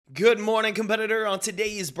Good morning, competitor. On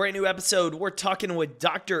today's brand new episode, we're talking with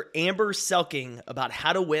Dr. Amber Selking about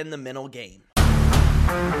how to win the mental game.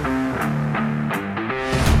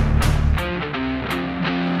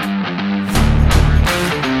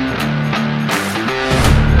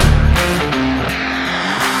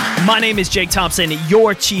 My name is Jake Thompson,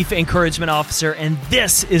 your Chief Encouragement Officer, and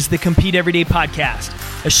this is the Compete Everyday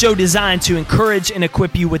Podcast, a show designed to encourage and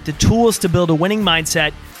equip you with the tools to build a winning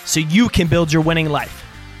mindset so you can build your winning life.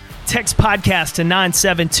 Text podcast to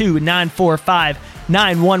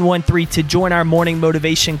 972-945-9113 to join our morning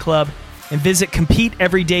motivation club, and visit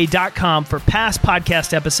CompeteEveryday.com for past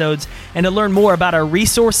podcast episodes and to learn more about our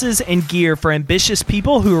resources and gear for ambitious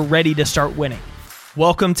people who are ready to start winning.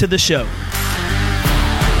 Welcome to the show.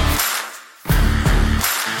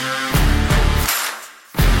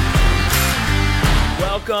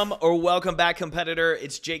 Welcome back, competitor.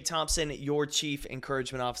 It's Jake Thompson, your Chief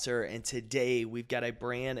Encouragement Officer, and today we've got a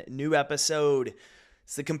brand new episode.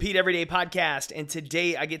 It's the Compete Everyday Podcast, and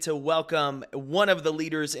today I get to welcome one of the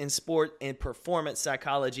leaders in sport and performance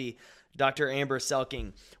psychology, Dr. Amber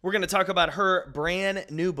Selking. We're going to talk about her brand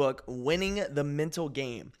new book, Winning the Mental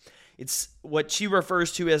Game. It's what she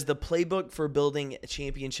refers to as the playbook for building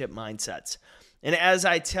championship mindsets. And as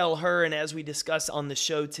I tell her and as we discuss on the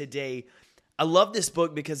show today, I love this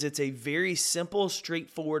book because it's a very simple,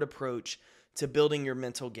 straightforward approach to building your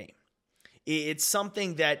mental game. It's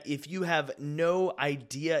something that if you have no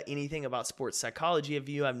idea anything about sports psychology, if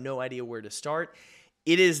you have no idea where to start,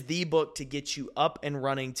 it is the book to get you up and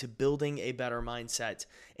running to building a better mindset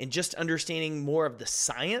and just understanding more of the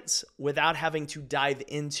science without having to dive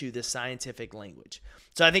into the scientific language.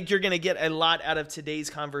 So I think you're going to get a lot out of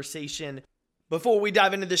today's conversation. Before we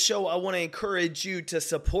dive into the show, I want to encourage you to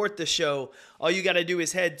support the show. All you got to do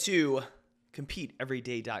is head to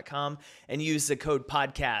CompeteEveryday.com and use the code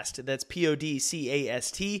PODCAST. That's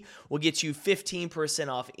PODCAST. Will get you 15%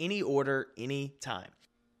 off any order, anytime.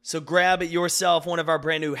 So grab yourself one of our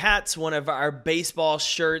brand new hats, one of our baseball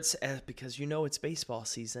shirts, because you know it's baseball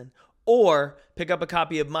season, or pick up a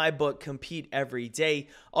copy of my book, Compete Every Day.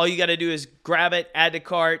 All you got to do is grab it, add to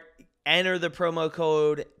cart, enter the promo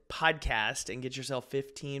code podcast and get yourself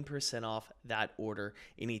 15% off that order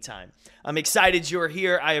anytime. I'm excited you're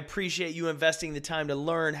here. I appreciate you investing the time to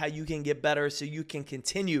learn how you can get better so you can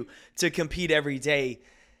continue to compete every day.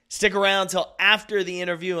 Stick around till after the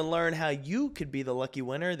interview and learn how you could be the lucky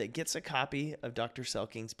winner that gets a copy of Dr.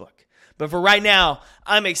 Selking's book. But for right now,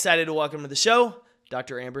 I'm excited to welcome to the show,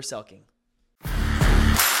 Dr. Amber Selking.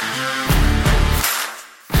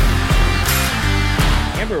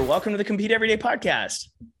 Amber, welcome to the Compete Everyday Podcast.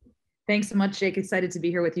 Thanks so much, Jake. Excited to be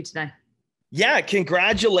here with you today. Yeah,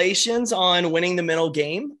 congratulations on winning the mental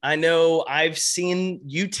game. I know I've seen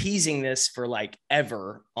you teasing this for like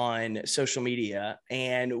ever on social media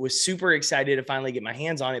and was super excited to finally get my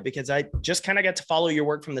hands on it because I just kind of got to follow your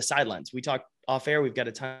work from the sidelines. We talked off air. We've got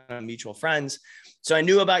a ton of mutual friends. So I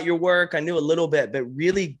knew about your work. I knew a little bit, but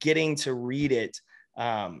really getting to read it.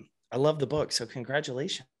 I love the book. So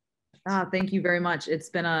congratulations. Thank you very much. It's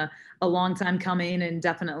been a long time coming, and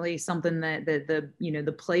definitely something that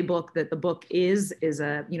the playbook that the book is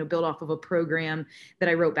built off of a program that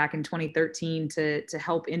I wrote back in 2013 to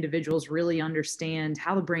help individuals really understand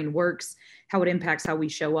how the brain works, how it impacts how we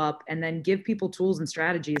show up, and then give people tools and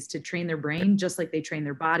strategies to train their brain just like they train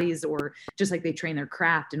their bodies or just like they train their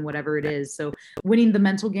craft and whatever it is. So winning the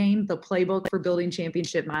mental game, the playbook for building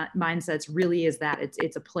championship mindsets really is that.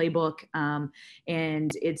 It's a playbook,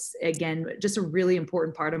 and it's, again, just a really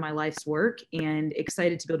important part of my life's work, and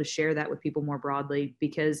excited to be able to share that with people more broadly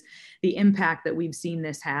because the impact that we've seen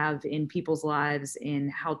this have in people's lives and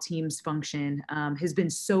how teams function has been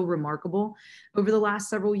so remarkable over the last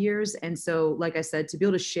several years. And so, like I said, to be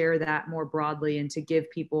able to share that more broadly and to give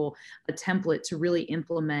people a template to really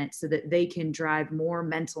implement so that they can drive more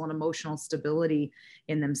mental and emotional stability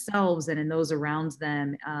in themselves and in those around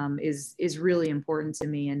them is really important to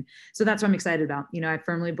me. And so that's what I'm excited about. I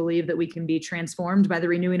firmly believe that we can be transformed by the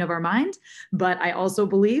renewing of our mind, but I also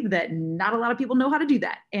believe that not a lot of people know how to do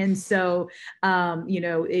that. And so,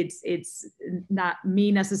 it's not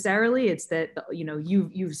me necessarily. It's that,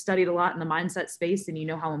 you've studied a lot in the mindset space and you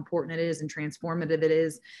know how important it is and transformative it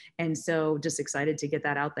is. And so just excited to get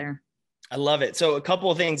that out there. I love it. So a couple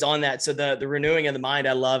of things on that. So the renewing of the mind,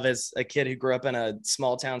 I love as a kid who grew up in a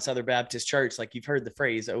small town Southern Baptist church, like you've heard the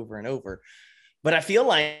phrase over and over. But I feel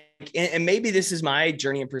like, and maybe this is my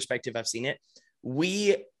journey and perspective, I've seen it,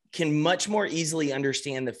 we can much more easily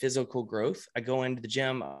understand the physical growth. I go into the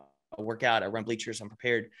gym, I work out, I run bleachers, I'm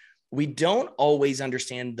prepared. We don't always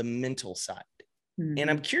understand the mental side. Mm-hmm. And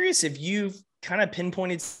I'm curious if you've kind of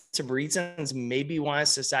pinpointed some reasons maybe why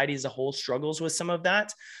society as a whole struggles with some of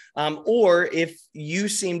that. Or if you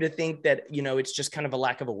seem to think that, it's just kind of a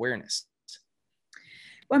lack of awareness.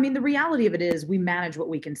 Well, I mean, the reality of it is we manage what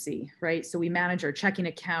we can see, right? So we manage our checking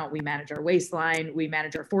account, we manage our waistline, we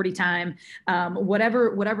manage our 40 time,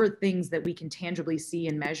 whatever things that we can tangibly see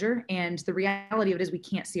and measure. And the reality of it is we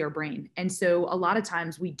can't see our brain. And so a lot of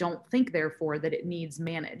times we don't think, therefore, that it needs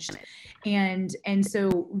managed. And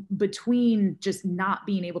so between just not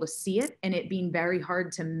being able to see it and it being very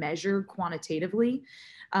hard to measure quantitatively,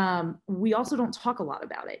 we also don't talk a lot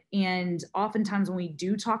about it. And oftentimes when we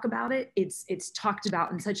do talk about it, it's talked about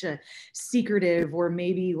in such a secretive or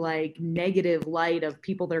maybe like negative light of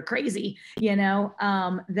people that are crazy,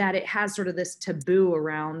 that it has sort of this taboo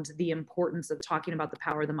around the importance of talking about the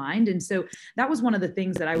power of the mind. And so that was one of the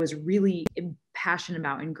things that I was really passionate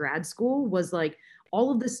about in grad school, was like, all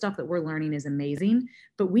of this stuff that we're learning is amazing,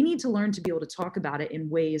 but we need to learn to be able to talk about it in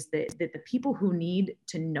ways that the people who need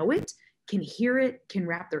to know it can hear it, can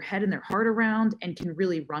wrap their head and their heart around, and can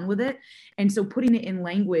really run with it. And so putting it in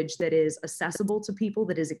language that is accessible to people,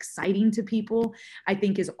 that is exciting to people, I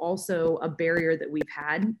think is also a barrier that we've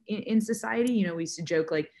had in society. We used to joke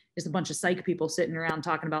like, there's a bunch of psych people sitting around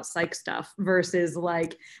talking about psych stuff versus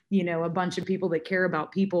like, a bunch of people that care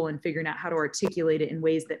about people and figuring out how to articulate it in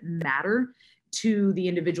ways that matter to the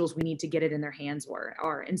individuals we need to get it in their hands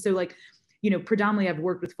are. And so like, predominantly I've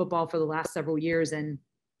worked with football for the last several years, and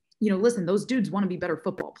listen, those dudes want to be better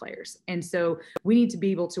football players. And so we need to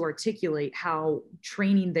be able to articulate how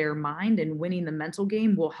training their mind and winning the mental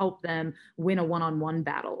game will help them win a one-on-one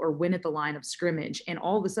battle or win at the line of scrimmage. And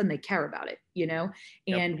all of a sudden they care about it, and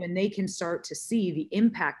Yep. when they can start to see the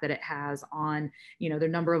impact that it has on, their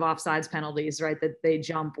number of offsides penalties, right, that they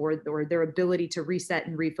jump, or their ability to reset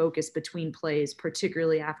and refocus between plays,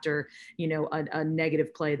 particularly after, a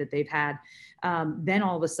negative play that they've had, then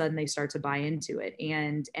all of a sudden they start to buy into it.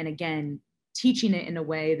 And again, teaching it in a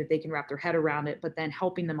way that they can wrap their head around it, but then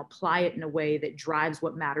helping them apply it in a way that drives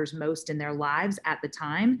what matters most in their lives at the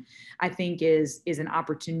time, I think is an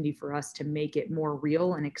opportunity for us to make it more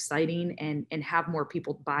real and exciting, and have more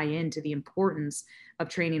people buy into the importance of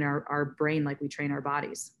training our brain like we train our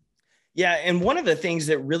bodies. Yeah. And one of the things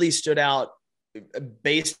that really stood out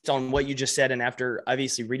based on what you just said, and after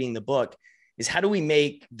obviously reading the book, is how do we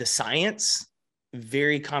make the science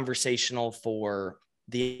very conversational for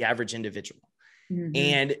the average individual? Mm-hmm.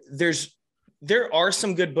 And there are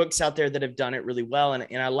some good books out there that have done it really well.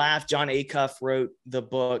 And I laugh, John Acuff wrote the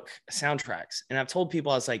book Soundtracks. And I've told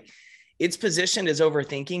people, I was like, it's positioned as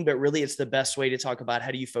overthinking, but really it's the best way to talk about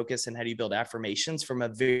how do you focus and how do you build affirmations from a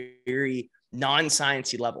very, very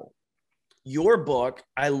non-sciencey level. Your book,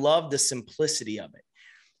 I love the simplicity of it.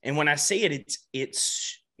 And when I say it,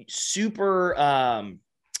 it's super,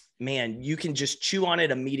 man, you can just chew on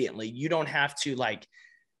it immediately. You don't have to like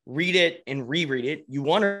read it and reread it. You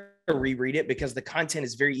want to reread it because the content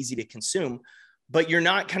is very easy to consume, but you're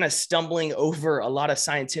not kind of stumbling over a lot of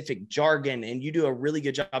scientific jargon. And you do a really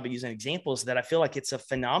good job of using examples that I feel like it's a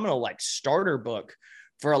phenomenal like starter book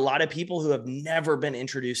for a lot of people who have never been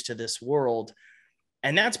introduced to this world.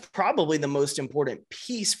 And that's probably the most important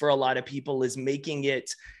piece for a lot of people, is making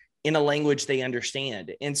it in a language they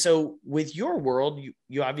understand. And so with your world,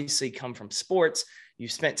 you obviously come from sports, you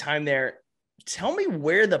spent time there. Tell me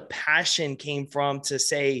where the passion came from to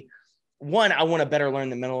say, one, I want to better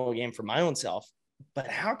learn the mental game for my own self, but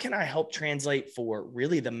how can I help translate for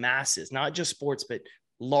really the masses, not just sports, but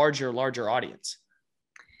larger audience?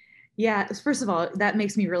 Yeah, first of all, that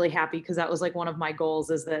makes me really happy, because that was like one of my goals,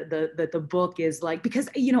 is that the book is like, because,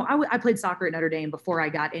 I played soccer at Notre Dame before I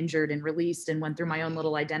got injured and released and went through my own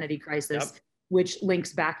little identity crisis, yep, which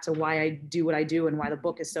links back to why I do what I do and why the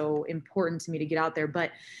book is so important to me to get out there.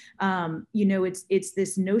 But, it's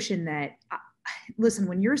this notion that, listen,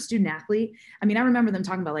 when you're a student athlete, I mean, I remember them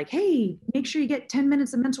talking about like, hey, make sure you get 10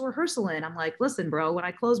 minutes of mental rehearsal in. I'm like, listen, bro, when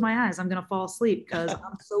I close my eyes, I'm going to fall asleep because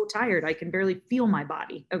I'm so tired. I can barely feel my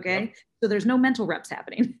body. Okay. Yep. So there's no mental reps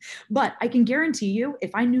happening. But I can guarantee you,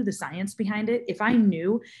 if I knew the science behind it, if I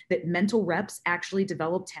knew that mental reps actually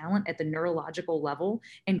develop talent at the neurological level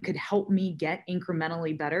and could help me get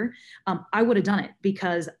incrementally better, I would have done it,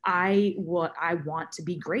 because I want to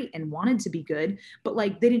be great and wanted to be good. But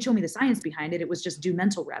like, they didn't show me the science behind it. It was just do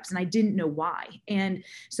mental reps. And I didn't know why. And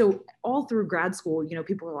so all through grad school,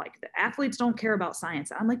 people are like, the athletes don't care about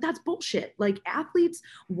science. I'm like, that's bullshit. Like, athletes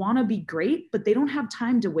want to be great, but they don't have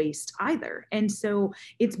time to waste either. And so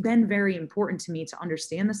it's been very important to me to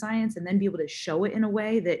understand the science and then be able to show it in a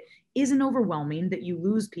way that isn't overwhelming, that you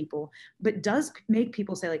lose people, but does make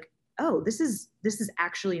people say like, oh, this is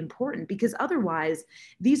actually important, because otherwise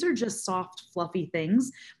these are just soft, fluffy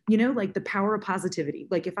things, like the power of positivity.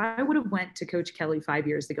 Like if I would have went to Coach Kelly 5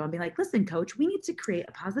 years ago and be like, listen, coach, we need to create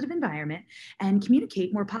a positive environment and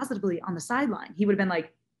communicate more positively on the sideline. He would have been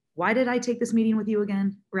like, why did I take this meeting with you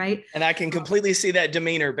again? Right. And I can completely see that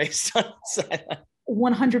demeanor based on sideline.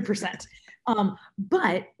 100%.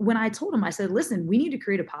 But when I told him, I said, listen, we need to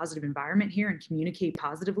create a positive environment here and communicate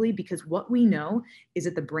positively, because what we know is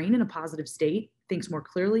that the brain in a positive state thinks more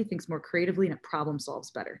clearly, thinks more creatively, and it problem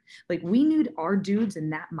solves better. Like we need our dudes in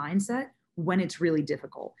that mindset when it's really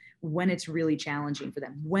difficult, when it's really challenging for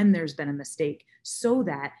them, when there's been a mistake, so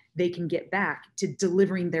that they can get back to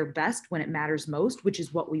delivering their best when it matters most, which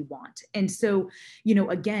is what we want. And so,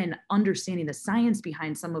 again, understanding the science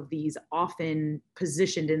behind some of these often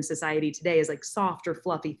positioned in society today as like soft or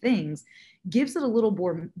fluffy things gives it a little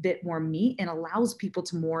bit more meat and allows people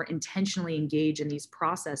to more intentionally engage in these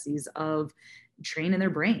processes of training their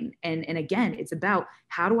brain. And again, it's about,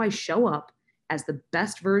 how do I show up as the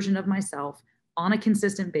best version of myself on a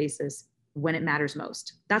consistent basis when it matters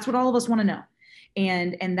most? That's what all of us want to know.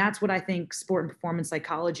 And that's what I think sport and performance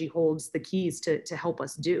psychology holds the keys to help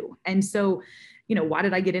us do. And so, why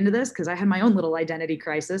did I get into this? Because I had my own little identity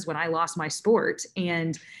crisis when I lost my sport.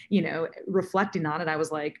 And, reflecting on it, I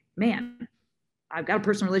was like, man, I've got a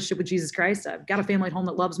personal relationship with Jesus Christ. I've got a family at home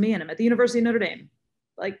that loves me, and I'm at the University of Notre Dame.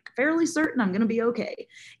 Like fairly certain I'm going to be okay.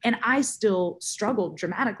 And I still struggled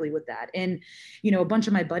dramatically with that. And, a bunch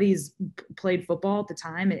of my buddies played football at the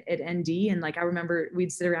time at ND. And like, I remember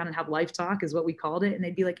we'd sit around and have life talk is what we called it. And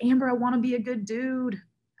they'd be like, Amber, I want to be a good dude.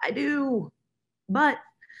 I do. But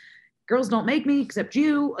girls don't make me, except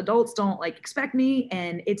you. Adults don't like expect me.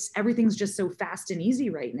 And everything's just so fast and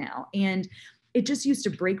easy right now. And it just used to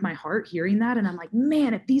break my heart hearing that. And I'm like,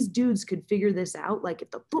 man, if these dudes could figure this out, like if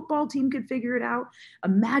the football team could figure it out,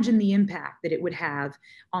 imagine the impact that it would have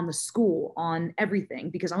on the school, on everything,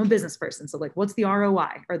 because I'm a business person. So like, what's the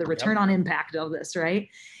ROI or the return on impact of this, right?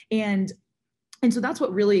 And so that's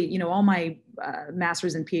what really, all my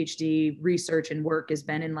master's and PhD research and work has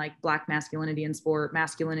been in, like Black masculinity in sport,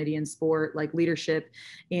 like leadership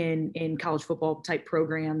in college football type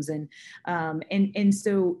programs. And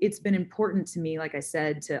so it's been important to me, like I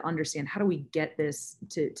said, to understand, how do we get this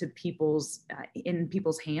to in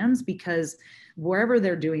people's hands, because wherever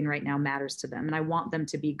they're doing right now matters to them. And I want them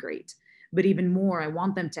to be great. But even more, I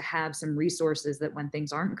want them to have some resources that when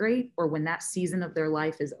things aren't great, or when that season of their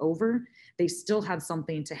life is over, they still have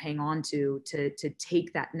something to hang on to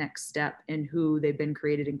take that next step in who they've been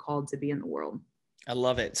created and called to be in the world. I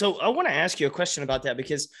love it. So I want to ask you a question about that,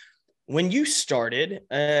 because when you started,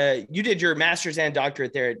 you did your master's and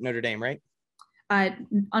doctorate there at Notre Dame, right?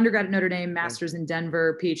 Undergrad at Notre Dame, master's in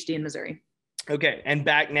Denver, PhD in Missouri. Okay. And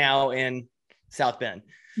back now in South Bend.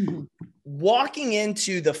 Mm-hmm. Walking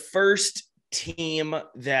into the first team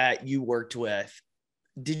that you worked with,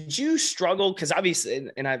 did you struggle? Because obviously,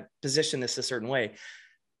 and I position this a certain way,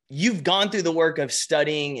 you've gone through the work of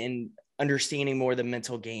studying and understanding more the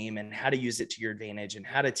mental game and how to use it to your advantage and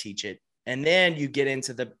how to teach it. And then you get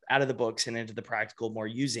into out of the books and into the practical, more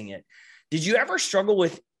using it. Did you ever struggle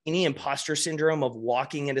with any imposter syndrome of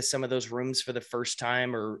walking into some of those rooms for the first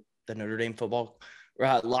time, or the Notre Dame football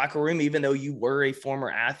locker room, even though you were a former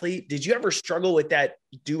athlete? Did you ever struggle with that,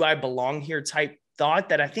 do I belong here type thought,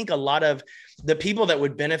 that I think a lot of the people that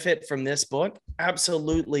would benefit from this book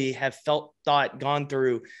absolutely have gone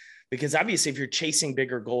through? Because obviously if you're chasing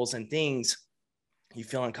bigger goals and things, you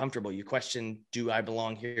feel uncomfortable. You question, do I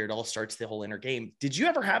belong here? It all starts the whole inner game. Did you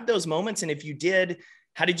ever have those moments? And if you did,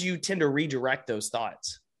 how did you tend to redirect those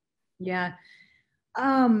thoughts? Yeah.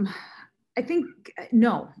 I think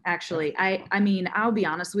no, actually. I mean, I'll be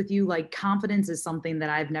honest with you, like confidence is something that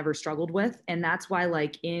I've never struggled with. And that's why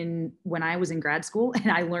when I was in grad school and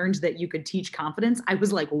I learned that you could teach confidence, I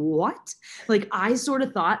was like, what? Like I sort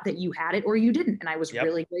of thought that you had it or you didn't. And I was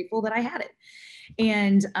really grateful that I had it.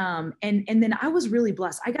 And then I was really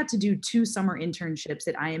blessed. I got to do 2 summer internships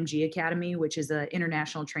at IMG Academy, which is an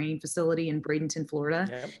international training facility in Bradenton, Florida.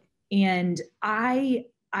 Yep. And I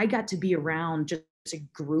got to be around just a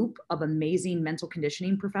group of amazing mental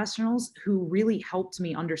conditioning professionals who really helped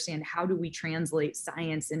me understand, how do we translate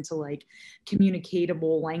science into like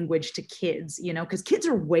communicatable language to kids, because kids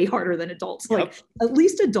are way harder than adults. Yep. Like at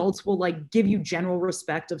least adults will like give you general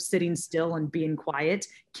respect of sitting still and being quiet.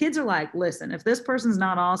 Kids are like, listen, if this person's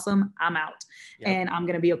not awesome, I'm out. Yep. And I'm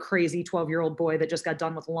going to be a crazy 12-year-old boy that just got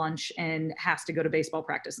done with lunch and has to go to baseball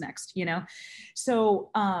practice next,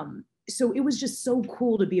 So, so it was just so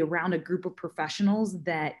cool to be around a group of professionals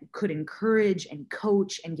that could encourage and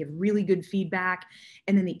coach and give really good feedback.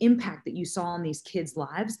 And then the impact that you saw on these kids'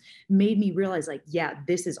 lives made me realize, like, yeah,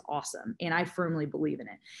 this is awesome. And I firmly believe in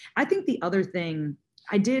it. I think the other thing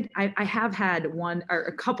I have had one or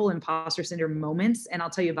a couple imposter syndrome moments, and I'll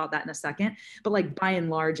tell you about that in a second. But like by and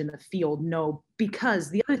large in the field, no, because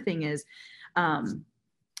the other thing is,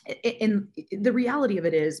 and the reality of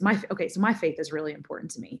it is so my faith is really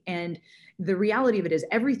important to me. And the reality of it is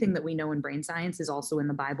everything that we know in brain science is also in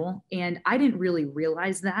the Bible. And I didn't really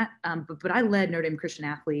realize that. But I led Notre Dame Christian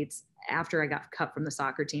athletes after I got cut from the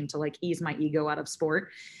soccer team to like ease my ego out of sport.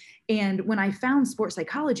 And when I found sports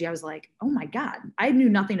psychology, I was like, oh my God, I knew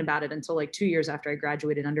nothing about it until like 2 years after I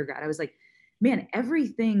graduated undergrad. I was like, man,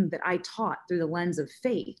 everything that I taught through the lens of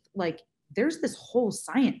faith, like there's this whole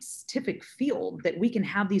scientific field that we can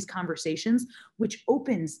have these conversations, which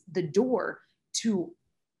opens the door to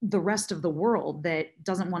the rest of the world that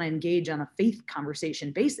doesn't want to engage on a faith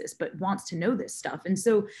conversation basis, but wants to know this stuff. And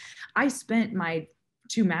so I spent my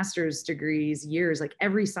 2 master's degrees years, like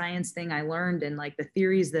every science thing I learned and like the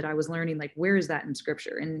theories that I was learning, like where is that in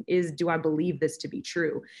scripture, and do I believe this to be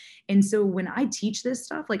true? And so when I teach this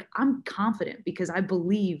stuff, like I'm confident because I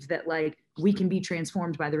believe that like we can be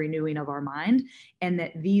transformed by the renewing of our mind, and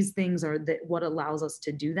that these things are that what allows us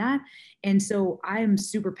to do that. And so I am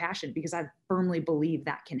super passionate because I firmly believe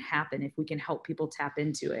that can happen if we can help people tap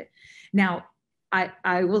into it. Now,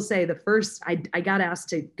 I will say I got asked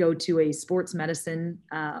to go to a sports medicine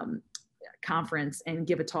conference and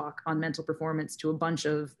give a talk on mental performance to a bunch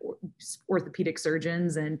of orthopedic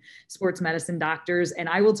surgeons and sports medicine doctors. And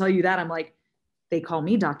I will tell you that I'm like, they call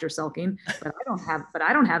me Dr. Selking, but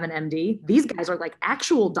I don't have an MD. These guys are like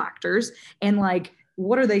actual doctors. And like,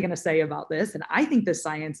 what are they going to say about this? And I think the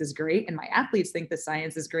science is great. And my athletes think the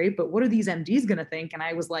science is great, but what are these MDs going to think? And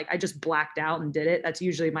I was like, I just blacked out and did it. That's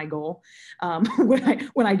usually my goal.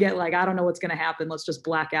 When I get like, I don't know what's going to happen, let's just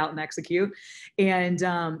black out and execute. And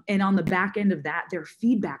on the back end of that, their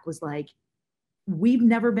feedback was like, we've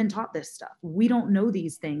never been taught this stuff. We don't know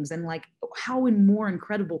these things. And like, how more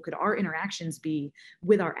incredible could our interactions be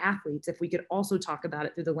with our athletes if we could also talk about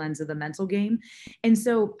it through the lens of the mental game? And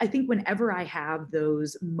so I think whenever I have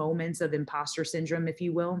those moments of imposter syndrome, if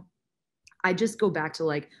you will, I just go back to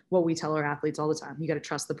like what we tell our athletes all the time. You got to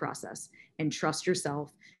trust the process and trust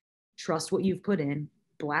yourself, trust what you've put in,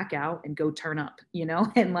 black out and go turn up,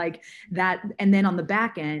 and like that. And then on the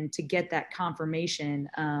back end to get that confirmation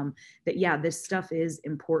that, yeah, this stuff is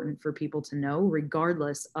important for people to know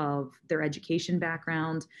regardless of their education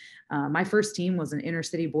background. My first team was an inner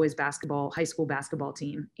city boys high school basketball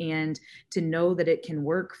team. And to know that it can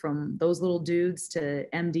work from those little dudes to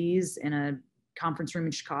MDs in a conference room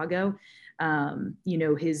in Chicago,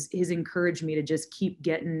 his encouraged me to just keep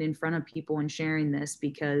getting in front of people and sharing this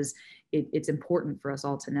because it's important for us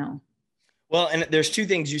all to know. Well, and there's 2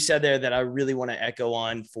 things you said there that I really want to echo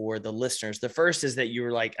on for the listeners. The first is that you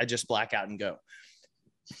were like, I just black out and go.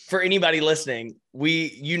 For anybody listening,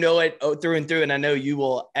 it through and through. And I know you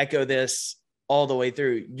will echo this all the way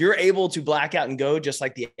through. You're able to black out and go just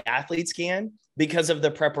like the athletes can because of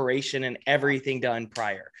the preparation and everything done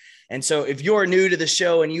prior. And so if you're new to the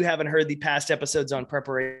show and you haven't heard the past episodes on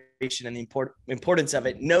preparation and the importance of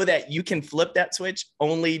it, know that you can flip that switch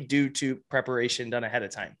only due to preparation done ahead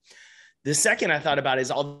of time. The second I thought about is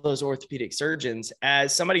all those orthopedic surgeons.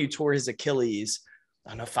 As somebody who tore his Achilles,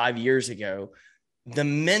 5 years ago, the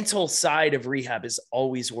mental side of rehab is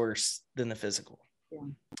always worse than the physical. Yeah.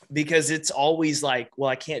 Because it's always like, well,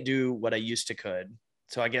 I can't do what I used to could.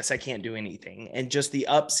 So I guess I can't do anything, and just the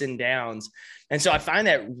ups and downs. And so I find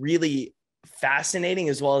that really fascinating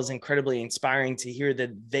as well as incredibly inspiring to hear that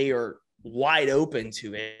they are wide open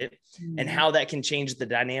to it and how that can change the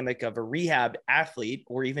dynamic of a rehab athlete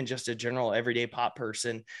or even just a general everyday pop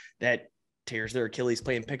person that tears their Achilles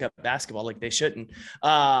playing pickup basketball like they shouldn't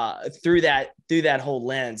through that whole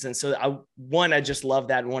lens. And so I just love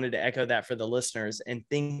that and wanted to echo that for the listeners and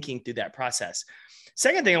thinking through that process.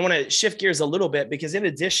 Second thing, I want to shift gears a little bit because in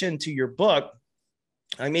addition to your book,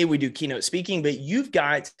 maybe we do keynote speaking, but you've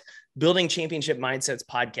got Building Championship Mindsets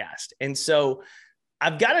podcast. And so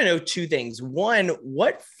I've got to know 2 things. One,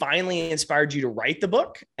 what finally inspired you to write the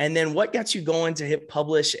book? And then what got you going to hit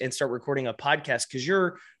publish and start recording a podcast? Because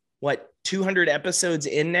you're 200 episodes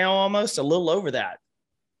in now, almost a little over that.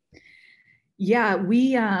 Yeah,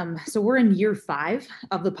 so we're in year 5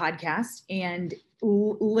 of the podcast, and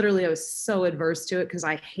literally I was so adverse to it because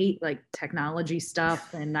I hate like technology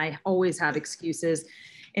stuff and I always have excuses.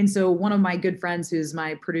 And so one of my good friends, who's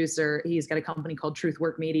my producer, he's got a company called Truth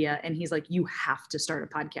Work Media. And he's like, you have to start a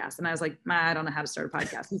podcast. And I was like, I don't know how to start a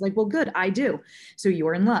podcast. He's like, well, good, I do. So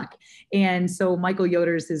you're in luck. And so Michael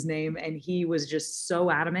Yoder is his name. And he was just so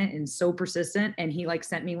adamant and so persistent. And he like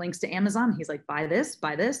sent me links to Amazon. He's like, buy this,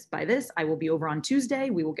 buy this, buy this. I will be over on Tuesday.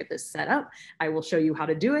 We will get this set up. I will show you how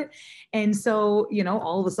to do it. And so,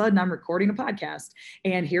 all of a sudden I'm recording a podcast,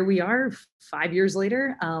 and here we are 5 years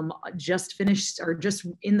later, just finished or just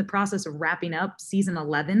in the process of wrapping up season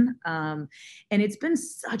 11. And it's been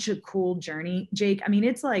such a cool journey, Jake. I mean,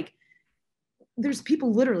 it's like, there's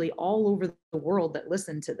people literally all over the world that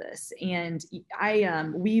listen to this. And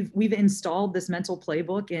we've installed this mental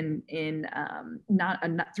playbook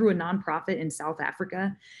through a nonprofit in South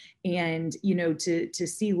Africa. And, to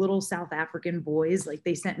see little South African boys, like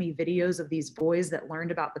they sent me videos of these boys that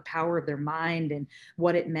learned about the power of their mind and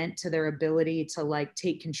what it meant to their ability to like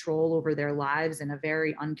take control over their lives in a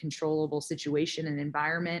very uncontrollable situation and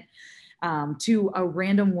environment. To a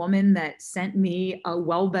random woman that sent me a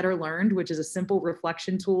Well Better Learned, which is a simple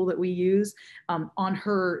reflection tool that we use on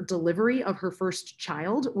her delivery of her first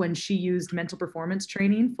child when she used mental performance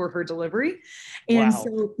training for her delivery. And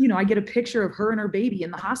so, I get a picture of her and her baby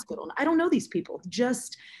in the hospital. And I don't know these people,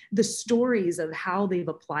 just the stories of how they've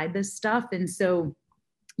applied this stuff. And so,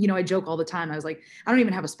 I joke all the time. I was like, I don't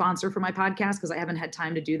even have a sponsor for my podcast because I haven't had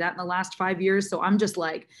time to do that in the last 5 years. So I'm just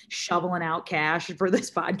like shoveling out cash for this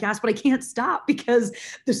podcast, but I can't stop because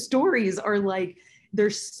the stories are like, they're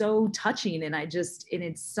so touching. And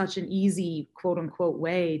it's such an easy quote unquote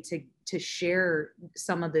way to share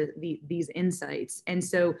some of these insights. And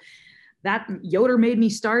so that Yoder made me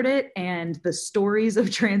start it, and the stories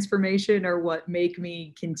of transformation are what make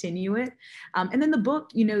me continue it. And then the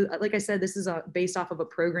book, like I said, this is based off of a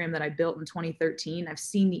program that I built in 2013. I've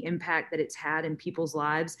seen the impact that it's had in people's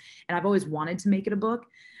lives, and I've always wanted to make it a book.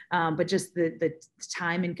 But just the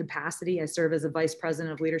time and capacity. I serve as a vice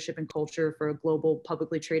president of leadership and culture for a global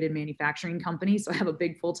publicly traded manufacturing company. So I have a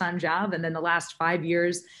big full-time job. And then the last 5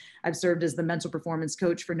 years, I've served as the mental performance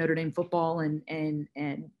coach for Notre Dame football and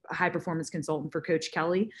a high performance consultant for Coach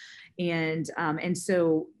Kelly. And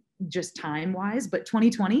so just time wise, but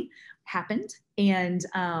 2020 happened, and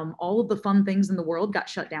all of the fun things in the world got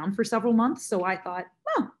shut down for several months. So I thought,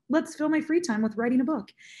 let's fill my free time with writing a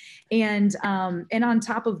book. And on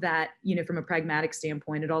top of that, from a pragmatic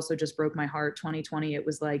standpoint, it also just broke my heart. 2020, it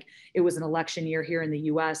was an election year here in the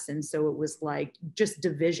US. And so it was like just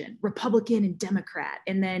division, Republican and Democrat,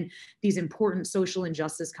 and then these important social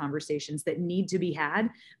injustice conversations that need to be had,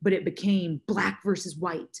 but it became Black versus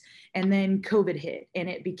white. And then COVID hit, and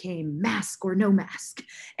it became mask or no mask.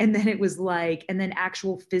 And then it was like, and then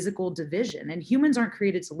actual physical division. And humans aren't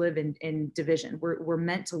created to live in division. We're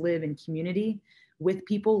meant to live in community with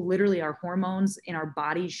people. Literally, our hormones in our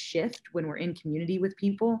bodies shift when we're in community with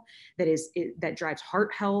people. That drives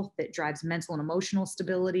heart health, that drives mental and emotional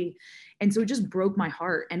stability. And so it just broke my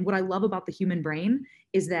heart. And what I love about the human brain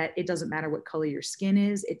is that it doesn't matter what color your skin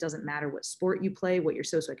is. It doesn't matter what sport you play, what your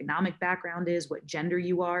socioeconomic background is, what gender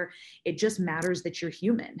you are. It just matters that you're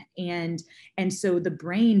human. And so the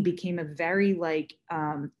brain became a very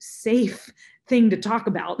safe thing to talk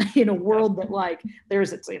about in a world that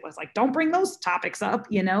it's like, don't bring those topics up,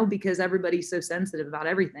 because everybody's so sensitive about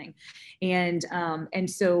everything. And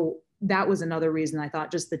so that was another reason I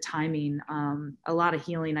thought, just the timing, a lot of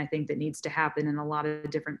healing, I think, that needs to happen in a lot of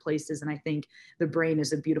different places. And I think the brain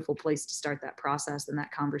is a beautiful place to start that process and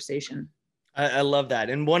that conversation. I love that.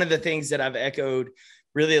 And one of the things that I've echoed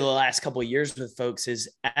really the last couple of years with folks is,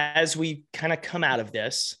 as we kind of come out of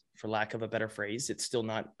this, for lack of a better phrase, it's still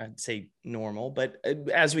not, I'd say, normal, but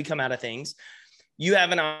as we come out of things, you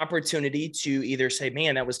have an opportunity to either say,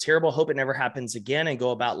 man, that was terrible, hope it never happens again, and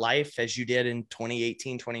go about life as you did in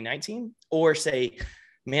 2018, 2019, or say,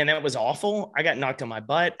 man, that was awful. I got knocked on my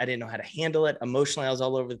butt. I didn't know how to handle it. Emotionally, I was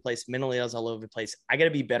all over the place. Mentally, I was all over the place. I got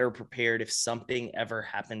to be better prepared if something ever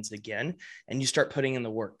happens again. And you start putting in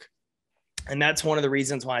the work. And that's one of the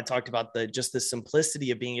reasons why I talked about just the simplicity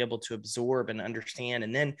of being able to absorb and understand.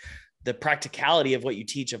 And then the practicality of what you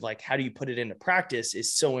teach, of like, how do you put it into practice,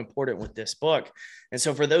 is so important with this book. And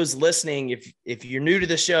so for those listening, if you're new to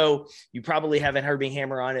the show, you probably haven't heard me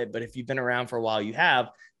hammer on it, but if you've been around for a while, you have.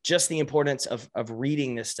 Just the importance of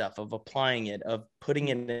reading this stuff, of applying it, of putting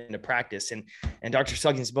it into practice. And Dr.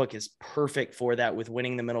 Suggins' book is perfect for that, with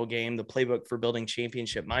Winning the Mental Game, the playbook for building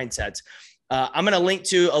championship mindsets. I'm going to link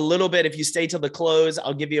to a little bit. If you stay till the close,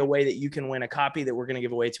 I'll give you a way that you can win a copy that we're going to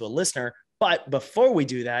give away to a listener. But before we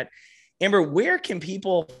do that, Amber, where can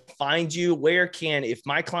people find you? If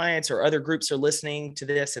my clients or other groups are listening to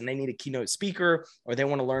this and they need a keynote speaker, or they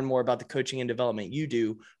want to learn more about the coaching and development you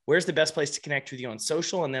do, where's the best place to connect with you on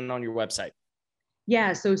social and then on your website?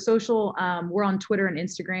 Yeah, so social, we're on Twitter and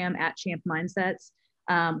Instagram at Champ Mindsets.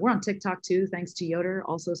 We're on TikTok too, thanks to Yoder.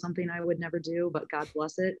 Also something I would never do, but God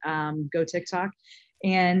bless it. Go TikTok.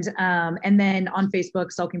 And then on Facebook,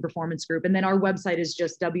 Selking Performance Group. And then our website is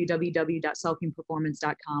just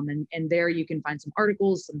www.selkingperformance.com. And there you can find some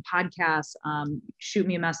articles, some podcasts, shoot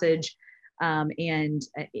me a message. And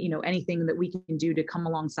anything that we can do to come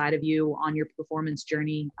alongside of you on your performance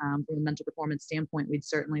journey from a mental performance standpoint, we'd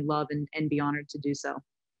certainly love and be honored to do so.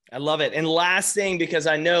 I love it. And last thing, because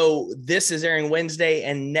I know this is airing Wednesday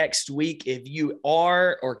and next week, if you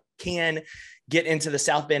are or can get into the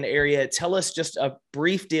South Bend area, tell us just a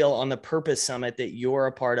brief deal on the Purpose Summit that you're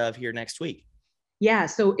a part of here next week. Yeah,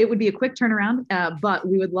 so it would be a quick turnaround, but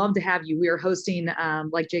we would love to have you. We are hosting,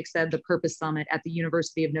 like Jake said, the Purpose Summit at the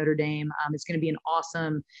University of Notre Dame. It's going to be an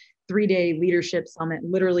awesome 3-day leadership summit,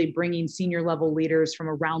 literally bringing senior level leaders from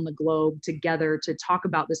around the globe together to talk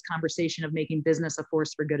about this conversation of making business a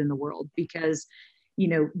force for good in the world. Because,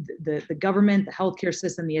 the government, the healthcare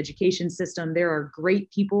system, the education system, there are great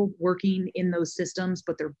people working in those systems,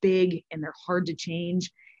 but they're big and they're hard to change.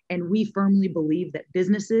 And we firmly believe that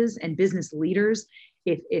businesses and business leaders,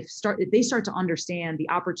 if they start to understand the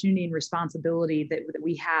opportunity and responsibility that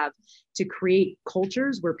we have to create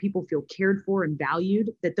cultures where people feel cared for and valued,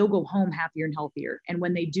 that they'll go home happier and healthier. And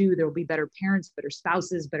when they do, there will be better parents, better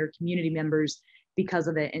spouses, better community members because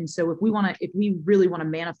of it. And so if we really want to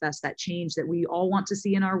manifest that change that we all want to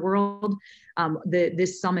see in our world,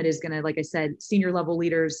 this summit is going to, like I said, senior level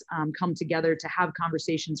leaders come together to have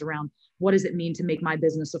conversations around what does it mean to make my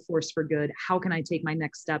business a force for good? How can I take my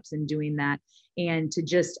next steps in doing that? And to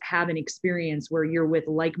just have an experience where you're with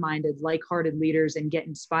like-minded, like-hearted leaders and get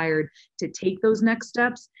inspired to take those next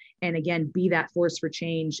steps. And again, be that force for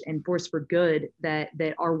change and force for good that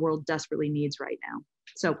our world desperately needs right now.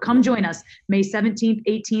 So come join us May 17th,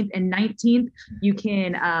 18th, and 19th. You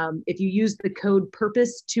can, if you use the code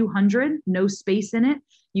PURPOSE200, no space in it,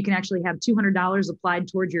 you can actually have $200 applied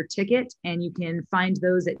towards your ticket, and you can find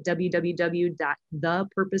those at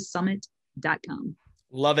www.thepurposesummit.com.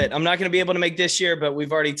 Love it. I'm not going to be able to make this year, but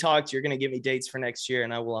we've already talked. You're going to give me dates for next year,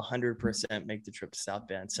 and I will 100% make the trip to South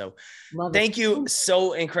Bend. So thank you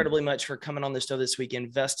so incredibly much for coming on the show this week,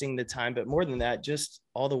 investing the time, but more than that, just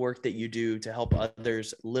all the work that you do to help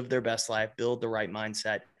others live their best life, build the right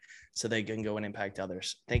mindset so they can go and impact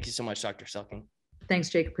others. Thank you so much, Dr. Selking. Thanks,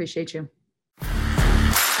 Jake. Appreciate you.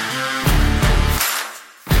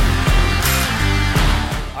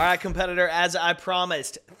 All right, competitor, as I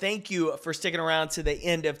promised, thank you for sticking around to the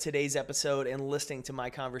end of today's episode and listening to my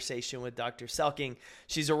conversation with Dr. Selking.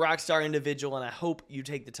 She's a rock star individual, and I hope you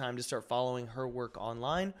take the time to start following her work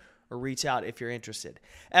online or reach out if you're interested.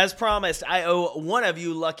 As promised, I owe one of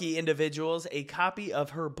you lucky individuals a copy of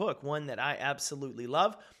her book, one that I absolutely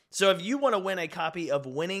love. So if you want to win a copy of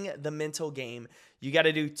Winning the Mental Game, you got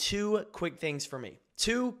to do 2 quick things for me.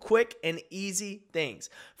 2 quick and easy things.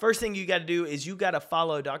 First thing you got to do is you got to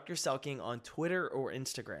follow Dr. Selking on Twitter or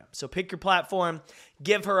Instagram. So pick your platform,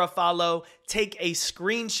 give her a follow, take a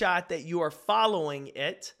screenshot that you are following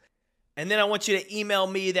it, and then I want you to email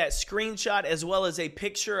me that screenshot as well as a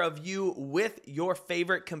picture of you with your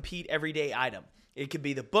favorite Compete Everyday item. It could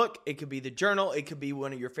be the book, it could be the journal, it could be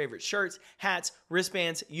one of your favorite shirts, hats,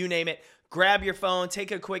 wristbands, you name it. Grab your phone, take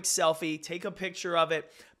a quick selfie, take a picture of it,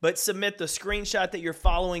 but submit the screenshot that you're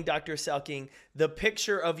following Dr. Selking, the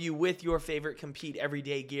picture of you with your favorite Compete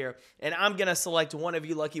Everyday gear, and I'm going to select one of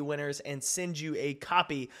you lucky winners and send you a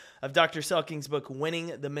copy of Dr. Selking's book,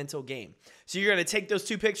 Winning the Mental Game. So you're going to take those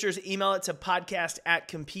 2 pictures, email it to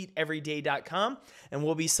podcast@competeeveryday.com, and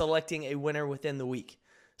we'll be selecting a winner within the week.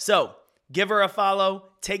 So give her a follow,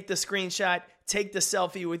 take the screenshot, take the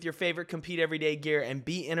selfie with your favorite Compete Everyday gear, and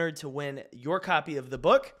be entered to win your copy of the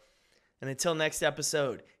book. And until next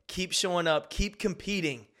episode, keep showing up, keep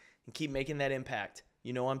competing, and keep making that impact.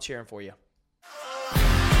 You know I'm cheering for you.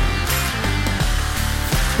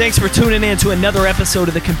 Thanks for tuning in to another episode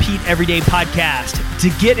of the Compete Everyday podcast. To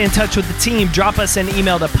get in touch with the team, drop us an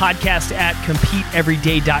email to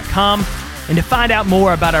podcast@competeeveryday.com. And to find out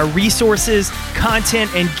more about our resources, content,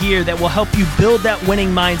 and gear that will help you build that winning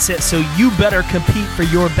mindset so you better compete for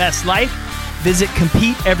your best life, visit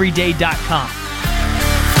CompeteEveryday.com.